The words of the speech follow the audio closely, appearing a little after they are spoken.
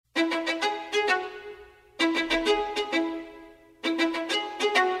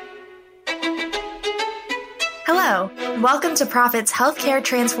Welcome to Profit's Healthcare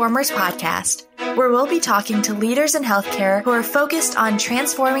Transformers podcast, where we'll be talking to leaders in healthcare who are focused on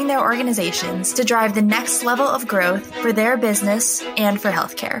transforming their organizations to drive the next level of growth for their business and for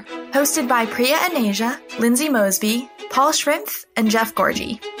healthcare. Hosted by Priya Aneja, Lindsay Mosby, Paul Schrimpf, and Jeff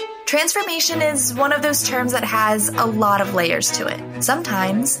Gorgie. Transformation is one of those terms that has a lot of layers to it.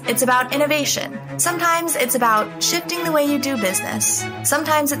 Sometimes it's about innovation. Sometimes it's about shifting the way you do business.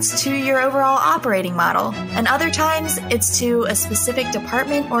 Sometimes it's to your overall operating model. And other times it's to a specific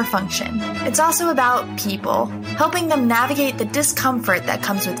department or function. It's also about people, helping them navigate the discomfort that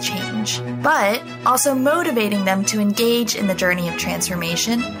comes with change, but also motivating them to engage in the journey of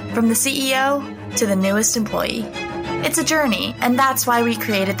transformation from the CEO to the newest employee. It's a journey, and that's why we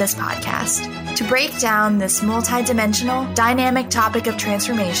created this podcast, to break down this multidimensional, dynamic topic of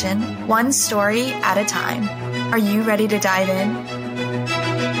transformation, one story at a time. Are you ready to dive in?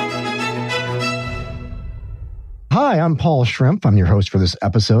 Hi, I'm Paul Schrimpf. I'm your host for this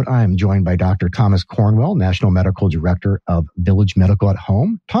episode. I am joined by Dr. Thomas Cornwell, National Medical Director of Village Medical at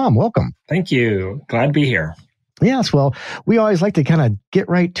Home. Tom, welcome. Thank you. Glad to be here. Yes, well, we always like to kind of get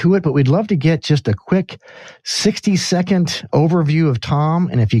right to it, but we'd love to get just a quick 60-second overview of Tom.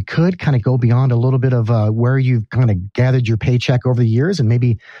 And if you could kind of go beyond a little bit of where you've kind of gathered your paycheck over the years and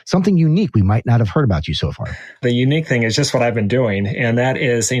maybe something unique we might not have heard about you so far. The unique thing is just what I've been doing. And that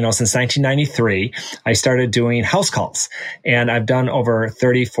is, since 1993, I started doing house calls. And I've done over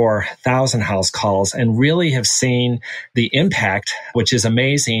 34,000 house calls and really have seen the impact, which is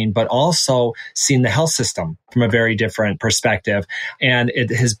amazing, but also seen the health system from a very different perspective. And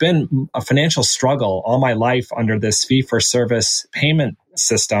it has been a financial struggle all my life under this fee-for-service payment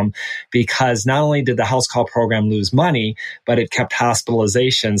system, because not only did the house call program lose money, but it kept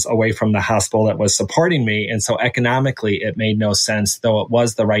hospitalizations away from the hospital that was supporting me. And so economically, it made no sense, though it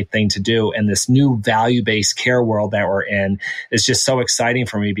was the right thing to do. And this new value-based care world that we're in is just so exciting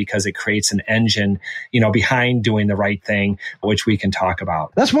for me because it creates an engine, behind doing the right thing, which we can talk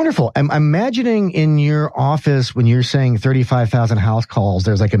about. That's wonderful. I'm imagining in your office, when you're saying 35,000 house calls,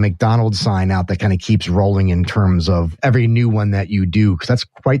 there's like a McDonald's sign out that kind of keeps rolling in terms of every new one that you do, because that's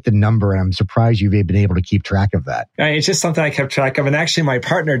quite the number, and I'm surprised you've been able to keep track of that. It's just something I kept track of. And actually, my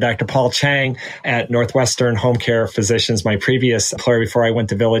partner, Dr. Paul Chang at Northwestern Home Care Physicians, my previous employer before I went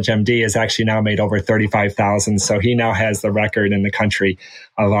to Village MD, has actually now made over 35,000. So he now has the record in the country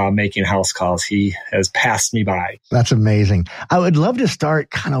of making house calls. He has passed me by. That's amazing. I would love to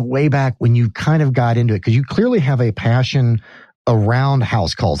start kind of way back when you kind of got into it, because you clearly have a passion around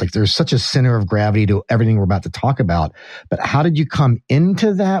house calls. Like there's such a center of gravity to everything we're about to talk about. But how did you come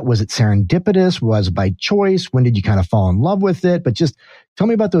into that? Was it serendipitous? Was it by choice? When did you kind of fall in love with it? But just tell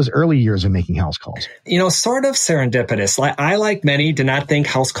me about those early years of making house calls. Sort of serendipitous. I, like many, did not think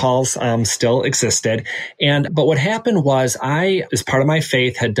house calls still existed. But what happened was I, as part of my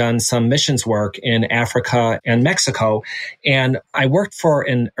faith, had done some missions work in Africa and Mexico. And I worked for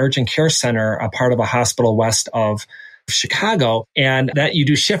an urgent care center, a part of a hospital west of Chicago, and that you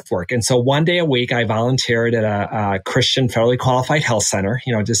do shift work. And so one day a week, I volunteered at a Christian federally qualified health center,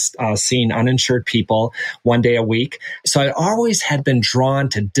 just seeing uninsured people one day a week. So I always had been drawn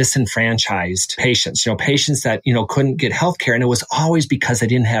to disenfranchised patients, patients that, couldn't get healthcare. And it was always because they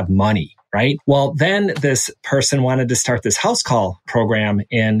didn't have money. Right. Well, then this person wanted to start this house call program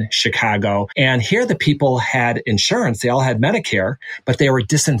in Chicago. And here the people had insurance. They all had Medicare, but they were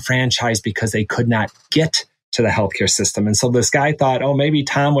disenfranchised because they could not get to the healthcare system. And so this guy thought, maybe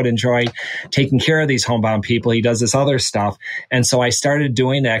Tom would enjoy taking care of these homebound people. He does this other stuff. And so I started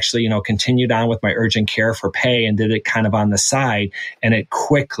doing continued on with my urgent care for pay and did it kind of on the side. And it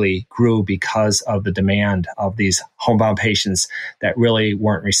quickly grew because of the demand of these homebound patients that really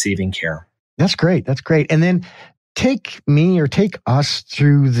weren't receiving care. That's great. That's great. And then take us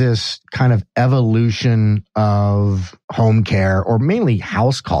through this kind of evolution of home care, or mainly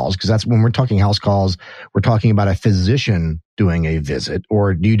house calls, because that's when we're talking house calls, we're talking about a physician doing a visit,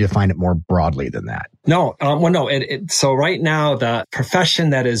 or do you define it more broadly than that? No. So right now, the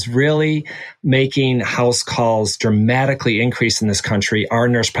profession that is really making house calls dramatically increase in this country are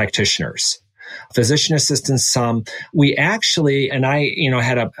nurse practitioners. Physician assistants, we actually, and I,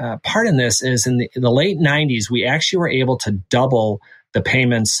 had a part in this, is in the late 90s, we actually were able to double the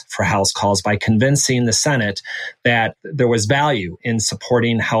payments for house calls by convincing the Senate that there was value in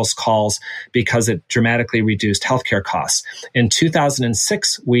supporting house calls because it dramatically reduced healthcare costs. In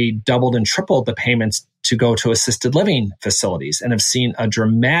 2006, we doubled and tripled the payments to go to assisted living facilities and have seen a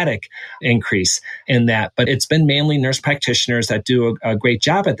dramatic increase in that. But it's been mainly nurse practitioners that do a great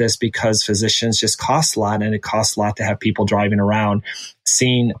job at this because physicians just cost a lot, and it costs a lot to have people driving around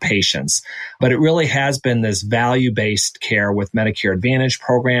seeing patients. But it really has been this value-based care with Medicare Advantage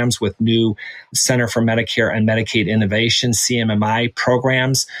programs, with new Center for Medicare and Medicaid Innovation, CMMI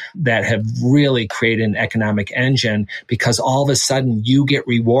programs that have really created an economic engine, because all of a sudden you get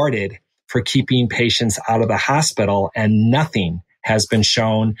rewarded for keeping patients out of the hospital, and nothing has been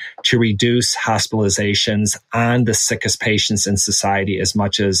shown to reduce hospitalizations on the sickest patients in society as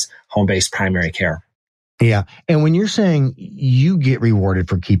much as home-based primary care. Yeah. And when you're saying you get rewarded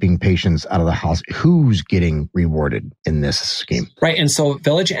for keeping patients out of the house, who's getting rewarded in this scheme? Right. And so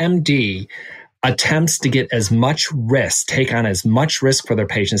VillageMD attempts to get as much risk, take on as much risk for their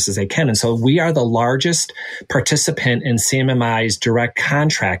patients as they can. And so we are the largest participant in CMMI's direct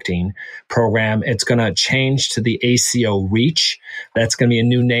contracting program. It's going to change to the ACO REACH. That's going to be a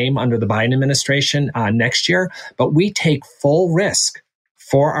new name under the Biden administration next year. But we take full risk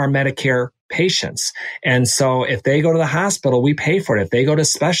for our Medicare patients. And so if they go to the hospital, we pay for it. If they go to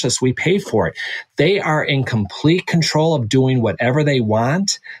specialists, we pay for it. They are in complete control of doing whatever they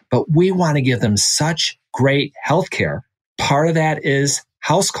want, but we want to give them such great health care. Part of that is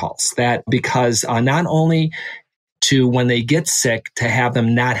house calls, that because not only to, when they get sick, to have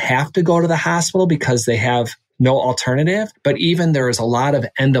them not have to go to the hospital because they have no alternative, but even there is a lot of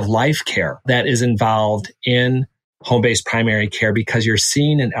end-of-life care that is involved in home-based primary care, because you're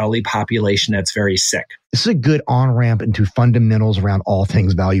seeing an elderly population that's very sick. This is a good on-ramp into fundamentals around all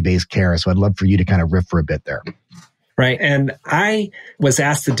things value-based care. So I'd love for you to kind of riff for a bit there. Right. And I was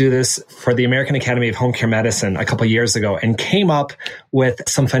asked to do this for the American Academy of Home Care Medicine a couple of years ago, and came up with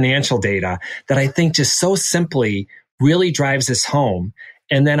some financial data that I think just so simply really drives this home.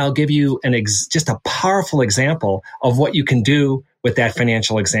 And then I'll give you just a powerful example of what you can do with that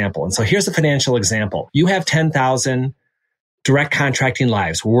financial example. And so here's a financial example. You have 10,000 direct contracting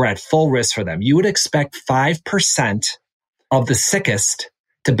lives. We're at full risk for them. You would expect 5% of the sickest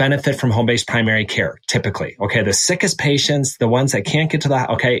to benefit from home-based primary care, typically. Okay, the sickest patients, the ones that can't get to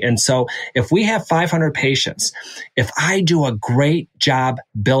the, okay. And so if we have 500 patients, if I do a great job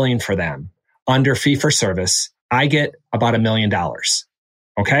billing for them under fee-for-service, I get about $1 million.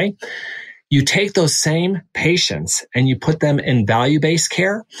 Okay. You take those same patients and you put them in value-based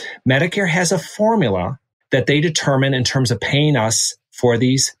care. Medicare has a formula that they determine in terms of paying us for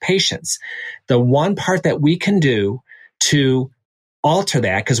these patients. The one part that we can do to alter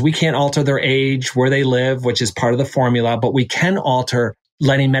that, because we can't alter their age, where they live, which is part of the formula, but we can alter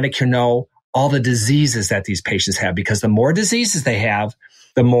letting Medicare know all the diseases that these patients have, because the more diseases they have,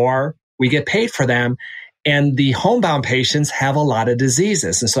 the more we get paid for them. And the homebound patients have a lot of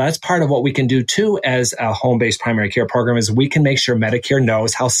diseases. And so that's part of what we can do too as a home-based primary care program, is we can make sure Medicare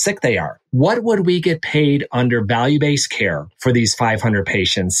knows how sick they are. What would we get paid under value-based care for these 500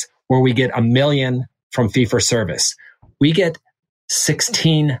 patients, where we get $1 million from fee-for-service? We get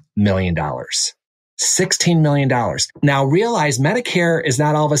 $16 million. $16 million. Now realize Medicare is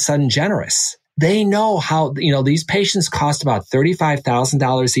not all of a sudden generous. They know how, these patients cost about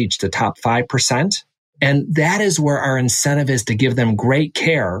 $35,000 each, the top 5%. And that is where our incentive is, to give them great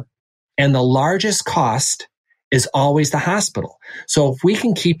care. And the largest cost is always the hospital. So if we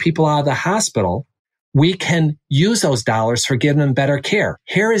can keep people out of the hospital, we can use those dollars for giving them better care.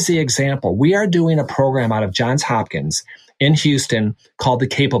 Here is the example. We are doing a program out of Johns Hopkins in Houston called the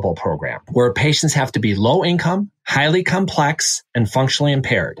Capable Program, where patients have to be low income, highly complex, and functionally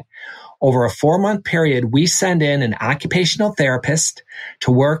impaired. Over a 4-month period, we send in an occupational therapist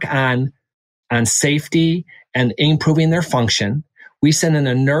to work on safety and improving their function. We send in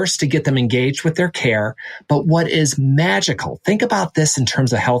a nurse to get them engaged with their care. But what is magical, think about this in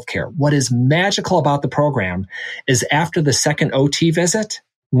terms of healthcare. What is magical about the program is after the second OT visit,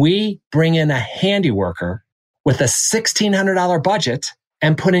 we bring in a handy worker with a $1,600 budget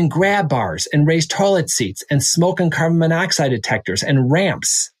and put in grab bars and raised toilet seats and smoke and carbon monoxide detectors and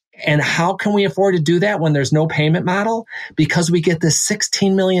ramps. And how can we afford to do that when there's no payment model? Because we get this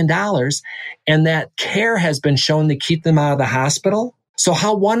 $16 million, and that care has been shown to keep them out of the hospital. So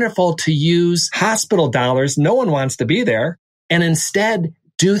how wonderful to use hospital dollars. No one wants to be there, and instead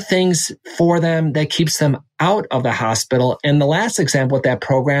do things for them that keeps them out of the hospital. And the last example with that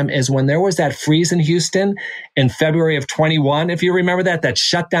program is when there was that freeze in Houston in February of 21, if you remember that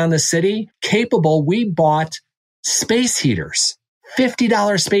shut down the city. Capable, we bought space heaters.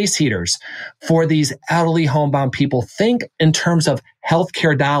 $50 space heaters for these elderly homebound people. Think in terms of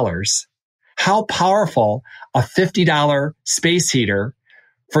healthcare dollars, how powerful a $50 space heater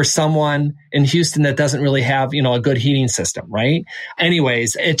for someone in Houston that doesn't really have, a good heating system, right?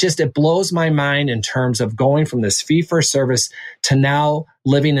 Anyways, it blows my mind in terms of going from this fee for service to now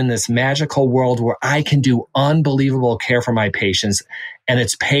living in this magical world where I can do unbelievable care for my patients, and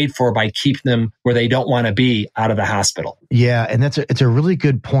it's paid for by keeping them where they don't want to be, out of the hospital. Yeah. And it's a really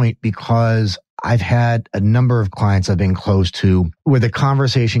good point, because I've had a number of clients I've been close to where the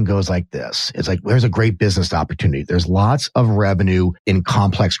conversation goes like this. It's like, there's a great business opportunity. There's lots of revenue in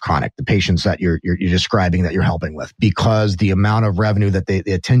complex chronic, the patients that you're describing, that you're helping with, because the amount of revenue that the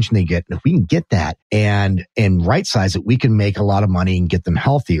attention they get, and if we can get that and right size it, we can make a lot of money and get them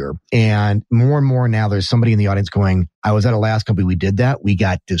healthier. And more now, there's somebody in the audience going, I was at a last company, we did that. We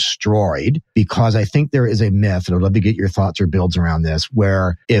got destroyed, because I think there is a myth, and I'd love to get your thoughts or builds around this,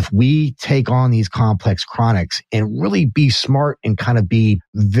 where if we take on these complex chronics and really be smart and kind of be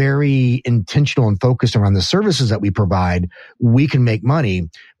very intentional and focused around the services that we provide, we can make money.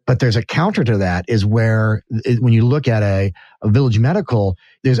 But there's a counter to that, is where when you look at a Village Medical,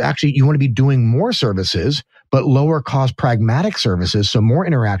 there's actually, you want to be doing more services, but lower cost pragmatic services. So more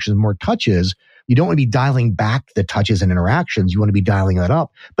interactions, more touches. You don't want to be dialing back the touches and interactions. You want to be dialing that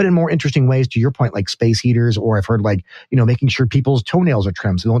up, but in more interesting ways, to your point, like space heaters, or I've heard making sure people's toenails are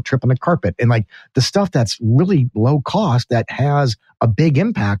trimmed so they don't trip on the carpet, and like the stuff that's really low cost that has a big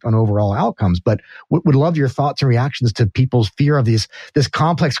impact on overall outcomes. But would love your thoughts and reactions to people's fear of this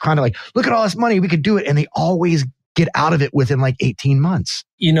complex kind of like, look at all this money, we could do it. And they always get out of it within like 18 months.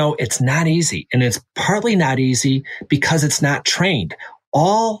 It's not easy. And it's partly not easy because it's not trained.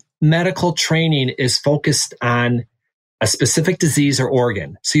 All medical training is focused on a specific disease or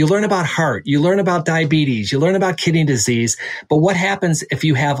organ. So you learn about heart, you learn about diabetes, you learn about kidney disease. But what happens if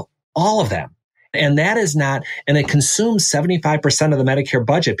you have all of them? And that is not, and it consumes 75% of the Medicare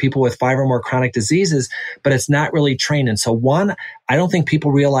budget, people with 5 or more chronic diseases, but it's not really trained. And so I don't think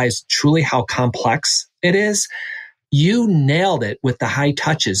people realize truly how complex it is. You nailed it with the high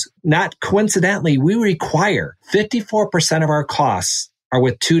touches. Not coincidentally, we require 54% of our costs are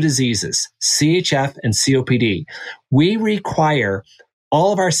with 2 diseases, CHF and COPD. We require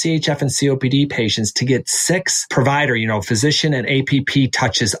all of our CHF and COPD patients to get 6 provider, physician and APP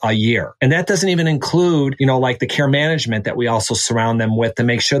touches a year. And that doesn't even include, like the care management that we also surround them with to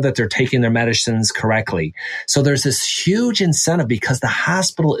make sure that they're taking their medicines correctly. So there's this huge incentive, because the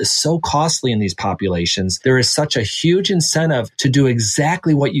hospital is so costly in these populations. There is such a huge incentive to do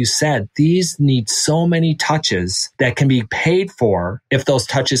exactly what you said. These need so many touches that can be paid for if those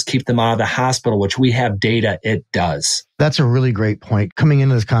touches keep them out of the hospital, which we have data it does. That's a really great point. Coming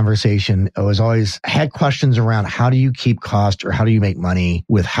into this conversation, I was always had questions around how do you keep cost or how do you make money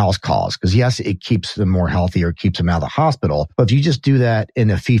with house calls? Because yes, it keeps them more healthy or keeps them out of the hospital. But if you just do that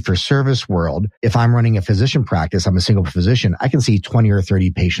in a fee-for-service world, if I'm running a physician practice, I'm a single physician, I can see 20 or 30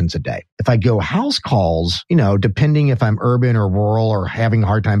 patients a day. If I go house calls, depending if I'm urban or rural or having a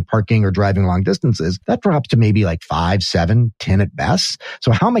hard time parking or driving long distances, that drops to maybe like 5, 7, 10 at best.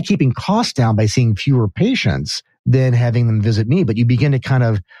 So how am I keeping costs down by seeing fewer patients than having them visit me? But you begin to kind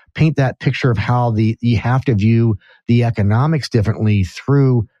of paint that picture of how you have to view the economics differently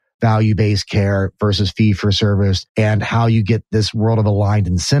through value-based care versus fee-for-service, and how you get this world of aligned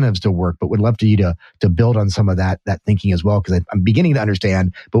incentives to work. But would love to you to build on some of that thinking as well, because I'm beginning to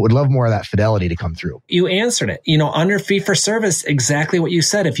understand, but would love more of that fidelity to come through. You answered it. Under fee-for-service, exactly what you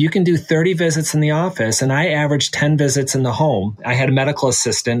said. If you can do 30 visits in the office, and I averaged 10 visits in the home, I had a medical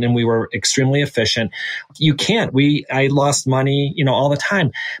assistant and we were extremely efficient. You can't. I lost money, all the time.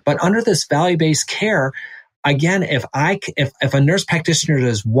 But under this value-based care, again, if a nurse practitioner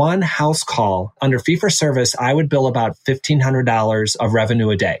does one house call under fee-for-service, I would bill about $1,500 of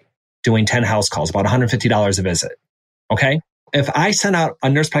revenue a day doing 10 house calls, about $150 a visit. Okay? If I send out a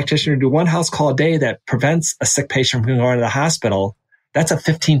nurse practitioner to do one house call a day that prevents a sick patient from going to the hospital, that's a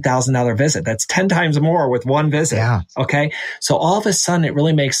 $15,000 visit. That's 10 times more with one visit. Yeah. Okay. So all of a sudden, it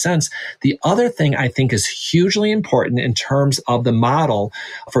really makes sense. The other thing I think is hugely important in terms of the model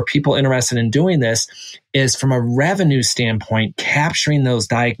for people interested in doing this is, from a revenue standpoint, capturing those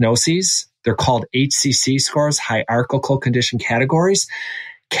diagnoses. They're called HCC scores, hierarchical condition categories.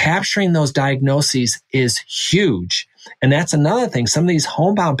 Capturing those diagnoses is huge. And that's another thing. Some of these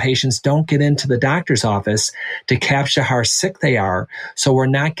homebound patients don't get into the doctor's office to capture how sick they are. So we're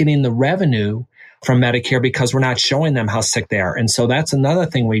not getting the revenue from Medicare because we're not showing them how sick they are. And so that's another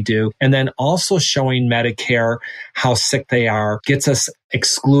thing we do. And then also showing Medicare how sick they are gets us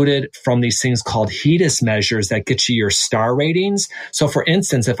excluded from these things called HEDIS measures that get you your star ratings. So for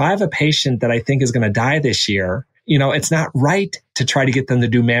instance, if I have a patient that I think is going to die this year, It's not right to try to get them to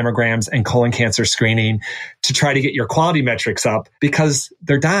do mammograms and colon cancer screening to try to get your quality metrics up because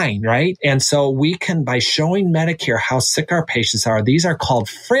they're dying, right? And so we can, by showing Medicare how sick our patients are, these are called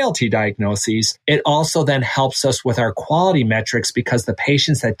frailty diagnoses. It also then helps us with our quality metrics because the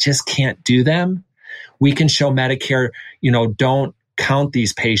patients that just can't do them, we can show Medicare, don't count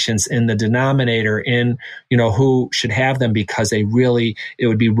these patients in the denominator in, who should have them because it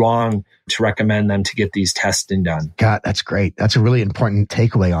would be wrong to recommend them to get these testing done. God, that's great. That's a really important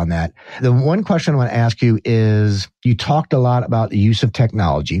takeaway on that. The one question I want to ask you is, you talked a lot about the use of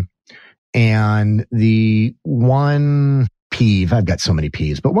technology, and the one peeve, I've got so many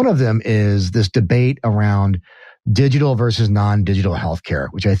peeves, but one of them is this debate around digital versus non-digital healthcare,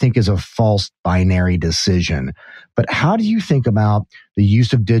 which I think is a false binary decision. But how do you think about the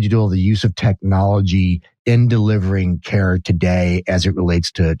use of digital, the use of technology in delivering care today as it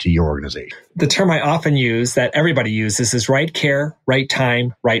relates to your organization? The term I often use that everybody uses is right care, right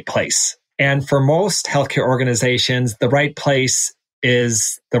time, right place. And for most healthcare organizations, the right place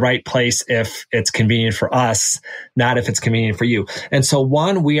is the right place if it's convenient for us, not if it's convenient for you. And so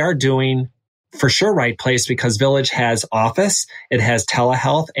we are doing for sure right place because Village has office, it has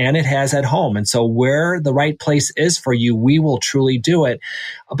telehealth, and it has at home. And so where the right place is for you, we will truly do it.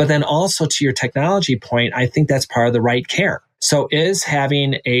 But then also to your technology point, I think that's part of the right care. So is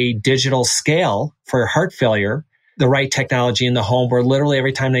having a digital scale for heart failure the right technology in the home where literally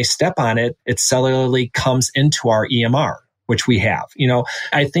every time they step on it, it cellularly comes into our EMR, which we have.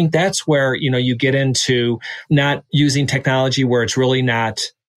 I think that's where, you get into not using technology where it's really not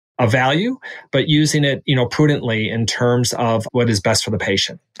a value, but using it, prudently in terms of what is best for the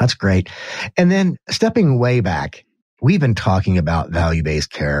patient. That's great. And then stepping way back, we've been talking about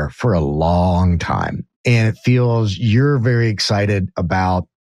value-based care for a long time, and it feels you're very excited about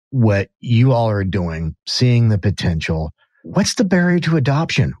what you all are doing, seeing the potential. What's the barrier to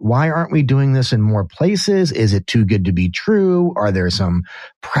adoption? Why aren't we doing this in more places? Is it too good to be true? Are there some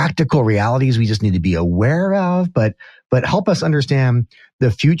practical realities we just need to be aware of? But help us understand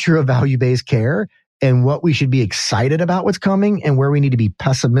the future of value-based care and what we should be excited about what's coming and where we need to be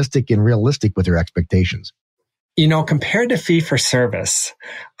pessimistic and realistic with our expectations. Compared to fee-for-service,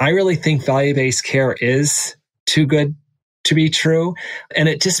 I really think value-based care is too good to be true. And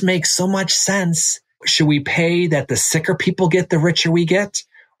it just makes so much sense. Should we pay that the sicker people get, the richer we get?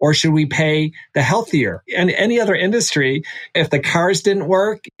 Or should we pay the healthier? And any other industry, if the cars didn't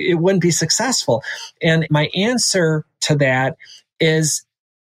work, it wouldn't be successful. And my answer to that is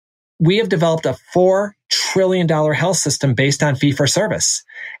we have developed a $4 trillion health system based on fee-for-service.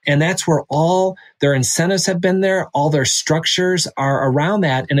 And that's where all their incentives have been there. All their structures are around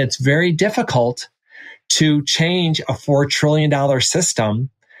that. And it's very difficult to change a $4 trillion system.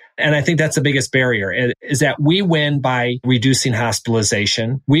 And I think that's the biggest barrier is that we win by reducing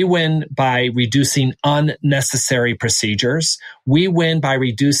hospitalization. We win by reducing unnecessary procedures. We win by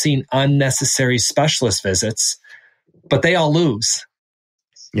reducing unnecessary specialist visits, but they all lose.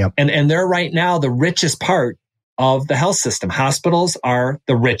 Yep. And they're right now the richest part of the health system. Hospitals are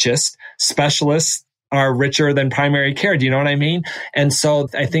the richest. Specialists are richer than primary care. Do you know what I mean? And so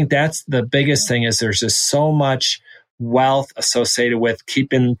I think that's the biggest thing is there's just so much wealth associated with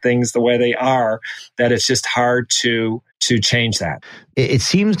keeping things the way they are that it's just hard to change that. It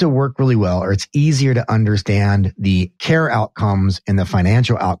seems to work really well, or it's easier to understand the care outcomes and the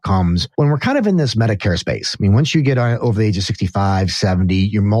financial outcomes when we're kind of in this Medicare space. I mean, once you get over the age of 65, 70,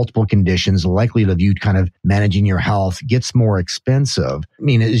 your multiple conditions, the likelihood of you kind of managing your health gets more expensive. I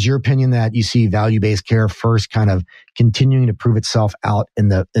mean, is your opinion that you see value-based care first kind of continuing to prove itself out in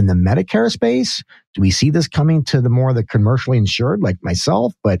the Medicare space? Do we see this coming to the commercially insured like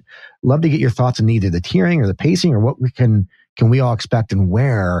myself? But love to get your thoughts on either the tiering or the pacing or what can we all expect and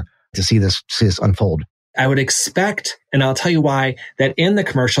where to see this unfold? I would expect, and I'll tell you why, that in the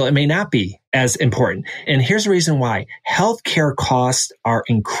commercial, it may not be as important. And here's the reason why. Healthcare costs are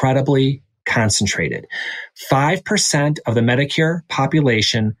incredibly concentrated. 5% of the Medicare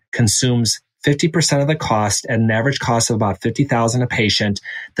population consumes 50% of the cost at an average cost of about $50,000 a patient.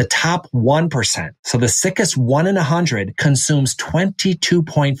 The top 1%, so the sickest 1 in 100, consumes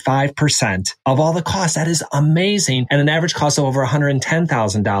 22.5% of all the costs. That is amazing. And an average cost of over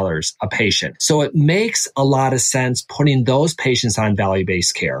 $110,000 a patient. So it makes a lot of sense putting those patients on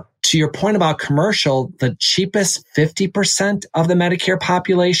value-based care. To your point about commercial, the cheapest 50% of the Medicare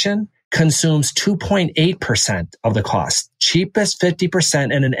population consumes 2.8% of the cost. Cheapest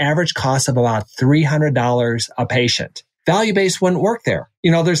 50% and an average cost of about $300 a patient. value-based wouldn't work there.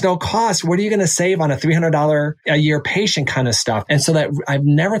 There's no cost. What are you going to save on a $300 a year patient kind of stuff? And so that I've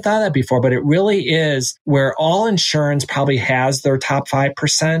never thought of that before, but it really is where all insurance probably has their top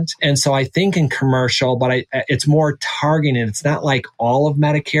 5%. And so I think in commercial, but it's more targeted. It's not like all of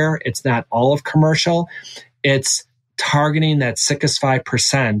Medicare. It's not all of commercial. It's targeting that sickest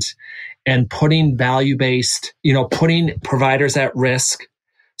 5% and putting value-based, putting providers at risk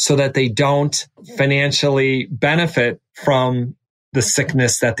so that they don't financially benefit from the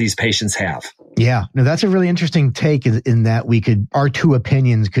sickness that these patients have. Yeah, no, that's a really interesting take in that our two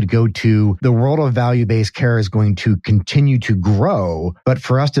opinions could go to the world of value-based care is going to continue to grow, but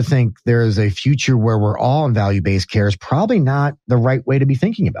for us to think there is a future where we're all in value-based care is probably not the right way to be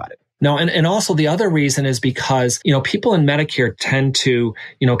thinking about it. No, and also the other reason is because, people in Medicare tend to,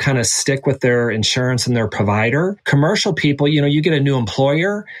 kind of stick with their insurance and their provider. Commercial people, you get a new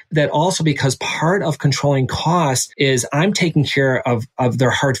employer that also, because part of controlling costs is I'm taking care of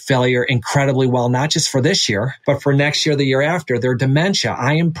their heart failure incredibly well, not just for this year, but for next year, the year after, their dementia.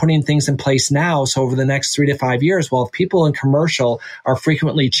 I am putting things in place now. So over the next 3 to 5 years, well, if people in commercial are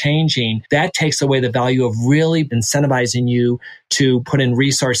frequently changing, that takes away the value of really incentivizing you to put in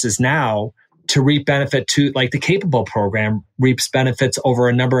resources now to reap benefit to, like the Capable program reaps benefits over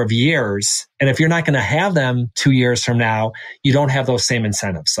a number of years. And if you're not going to have them 2 years from now, you don't have those same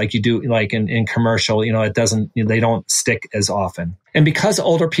incentives like you do like in commercial, they don't stick as often. And because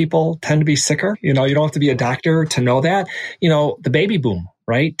older people tend to be sicker, you don't have to be a doctor to know that, the baby boom,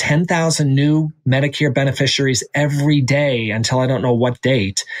 right? 10,000 new Medicare beneficiaries every day until I don't know what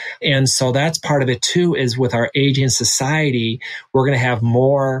date. And so that's part of it too, is with our aging society, we're going to have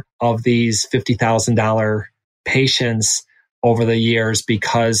more of these $50,000 patients over the years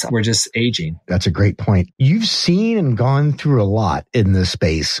because we're just aging. That's a great point. You've seen and gone through a lot in this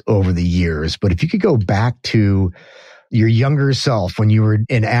space over the years, but if you could go back to your younger self when you were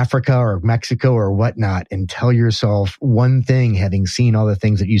in Africa or Mexico or whatnot and tell yourself one thing, having seen all the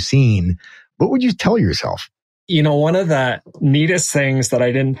things that you've seen, what would you tell yourself? One of the neatest things that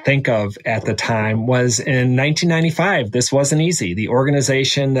I didn't think of at the time was in 1995. This wasn't easy. The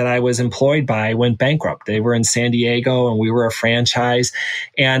organization that I was employed by went bankrupt. They were in San Diego and we were a franchise.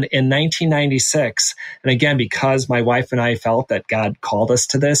 And in 1996, and again, because my wife and I felt that God called us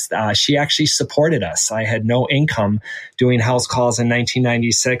to this, she actually supported us. I had no income doing house calls in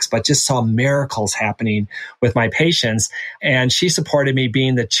 1996, but just saw miracles happening with my patients. And she supported me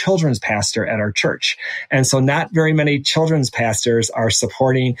being the children's pastor at our church. And so not very many children's pastors are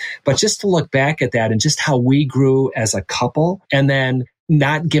supporting, but just to look back at that and just how we grew as a couple and then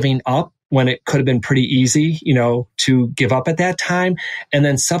not giving up when it could have been pretty easy, to give up at that time. And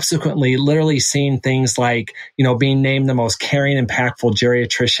then subsequently literally seeing things like, being named the most caring, impactful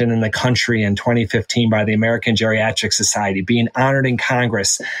geriatrician in the country in 2015 by the American Geriatric Society, being honored in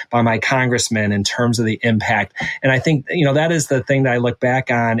Congress by my congressman in terms of the impact. And I think, that is the thing that I look back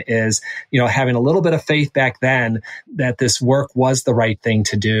on is, having a little bit of faith back then that this work was the right thing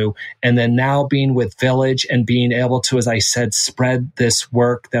to do. And then now being with Village and being able to, as I said, spread this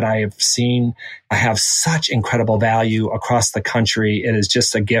work that I have seen have such incredible value across the country. It is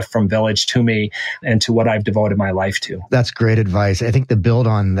just a gift from Village to me and to what I've devoted my life to. That's great advice. I think the build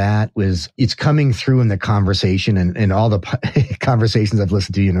on that was it's coming through in the conversation and all the conversations I've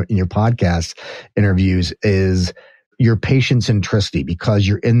listened to in your podcast interviews is your patient centricity, because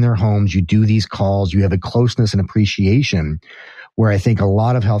you're in their homes, you do these calls, you have a closeness and appreciation. Where I think a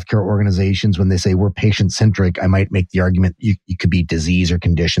lot of healthcare organizations, when they say we're patient-centric, I might make the argument you could be disease or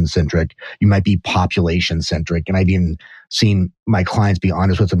condition-centric. You might be population-centric. And I've even seen my clients be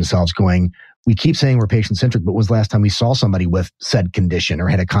honest with themselves going, we keep saying we're patient-centric, but when was the last time we saw somebody with said condition or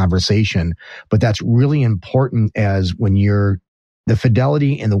had a conversation? But that's really important as when the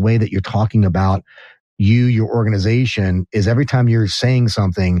fidelity and the way that you're talking about your organization is every time you're saying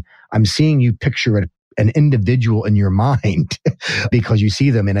something, I'm seeing you picture it an individual in your mind because you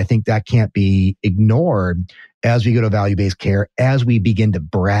see them. And I think that can't be ignored as we go to value-based care, as we begin to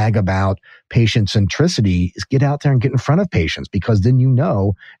brag about patient centricity, is get out there and get in front of patients, because then you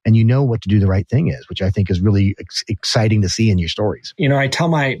know what to do the right thing is, which I think is really exciting to see in your stories. I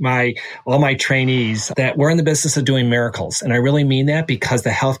tell all my trainees that we're in the business of doing miracles. And I really mean that because the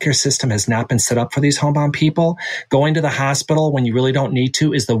healthcare system has not been set up for these homebound people. Going to the hospital when you really don't need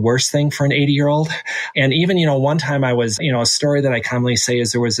to is the worst thing for an 80-year-old. And even, one time I was, a story that I commonly say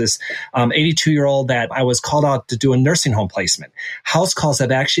is there was this 82-year-old that I was called out to do a nursing home placement. House calls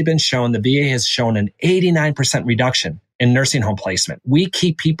have actually been shown, the VA has shown an 89% reduction in nursing home placement. We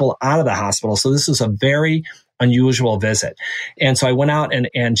keep people out of the hospital. So this is a very unusual visit. And so I went out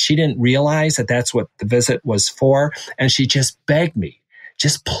and she didn't realize that that's what the visit was for. And she just begged me,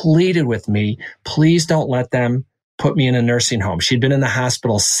 just pleaded with me, please don't let them put me in a nursing home. She'd been in the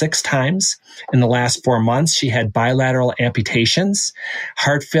hospital 6 times in the last 4 months. She had bilateral amputations,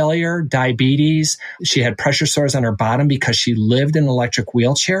 heart failure, diabetes. She had pressure sores on her bottom because she lived in an electric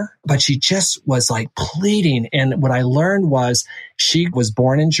wheelchair, but she just was like pleading. And what I learned was she was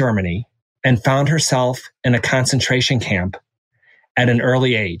born in Germany and found herself in a concentration camp at an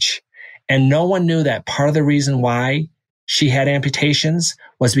early age. And no one knew that part of the reason why she had amputations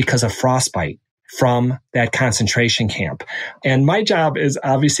was because of frostbite from that concentration camp. And my job is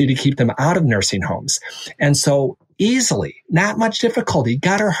obviously to keep them out of nursing homes. And so easily, not much difficulty,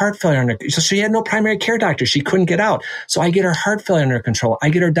 got her heart failure under control. So she had no primary care doctor. She couldn't get out. So I get her heart failure under control. I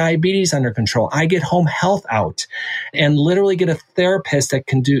get her diabetes under control. I get home health out and literally get a therapist that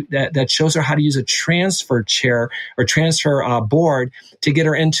can do that shows her how to use a transfer chair or transfer board to get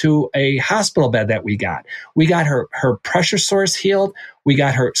her into a hospital bed that we got. We got her pressure sores healed. We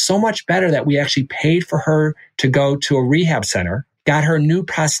got her so much better that we actually paid for her to go to a rehab center, got her new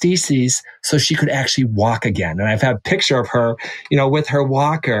prostheses so she could actually walk again. And I've had a picture of her, with her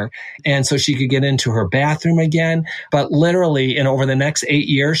walker. And so she could get into her bathroom again. But literally, over the next 8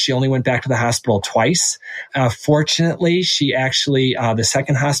 years, she only went back to the hospital twice. Fortunately, she actually, the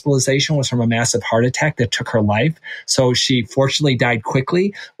second hospitalization was from a massive heart attack that took her life. So she fortunately died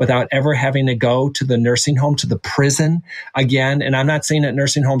quickly without ever having to go to the nursing home, to the prison again. And I'm not saying that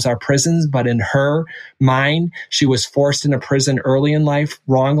nursing homes are prisons, but in her mind, she was forced into prison early in life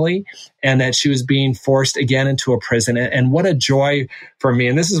wrongly, and that she was being forced again into a prison. And what a joy for me.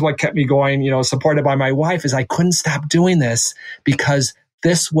 And this is what kept me going, supported by my wife, is I couldn't stop doing this because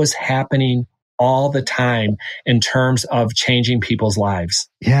this was happening all the time in terms of changing people's lives.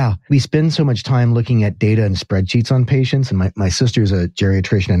 Yeah. We spend so much time looking at data and spreadsheets on patients. And my sister's a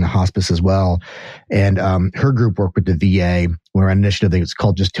geriatrician in a hospice as well. And her group worked with the VA. We're on an initiative that's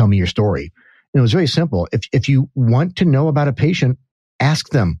called Just Tell Me Your Story. And it was very simple. If you want to know about a patient, ask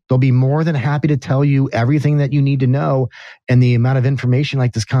them. They'll be more than happy to tell you everything that you need to know. And the amount of information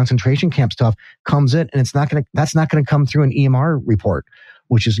like this concentration camp stuff comes in, and that's not going to come through an EMR report,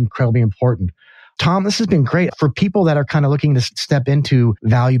 which is incredibly important. Tom, this has been great. For people that are kind of looking to step into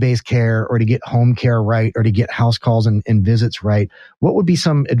value-based care or to get home care right or to get house calls and visits right, what would be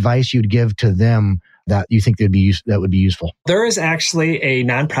some advice you'd give to them that you think that would be useful? There is actually a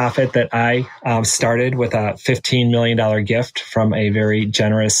nonprofit that I started with a $15 million gift from a very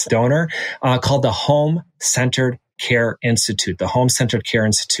generous donor called the Home Centered Care Institute, the Home Centered Care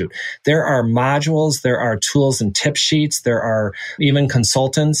Institute. There are modules, there are tools and tip sheets, there are even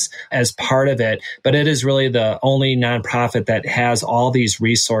consultants as part of it, but it is really the only nonprofit that has all these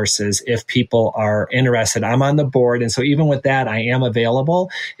resources if people are interested. I'm on the board, and so even with that, I am available.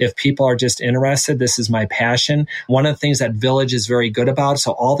 If people are just interested, this is my passion. One of the things that Village is very good about,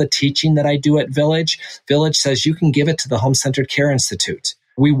 so all the teaching that I do at Village says you can give it to the Home Centered Care Institute.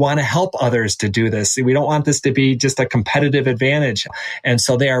 We want to help others to do this. We don't want this to be just a competitive advantage. And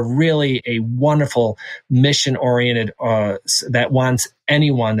so they are really a wonderful mission-oriented that wants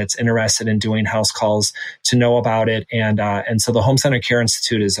anyone that's interested in doing house calls to know about it. And so the Home Centered Care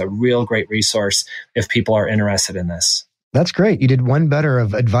Institute is a real great resource if people are interested in this. That's great. You did one better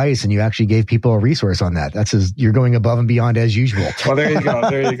of advice and you actually gave people a resource on that. You're going above and beyond as usual. Well, there you go.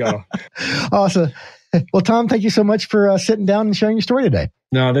 There you go. Awesome. Well, Tom, thank you so much for sitting down and sharing your story today.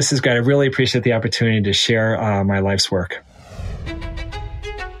 No, this is great. I really appreciate the opportunity to share my life's work.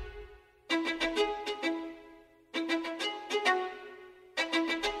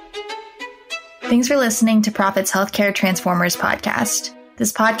 Thanks for listening to Prophet's Healthcare Transformers podcast.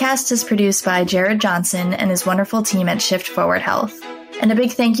 This podcast is produced by Jared Johnson and his wonderful team at Shift Forward Health. And a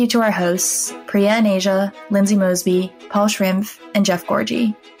big thank you to our hosts, Priya and Asia, Lindsay Mosby, Paul Schrimpf, and Jeff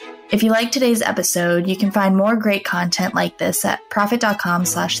Gorgie. If you liked today's episode, you can find more great content like this at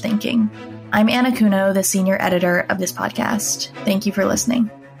prophet.com/thinking. I'm Anna Kuno, the senior editor of this podcast. Thank you for listening.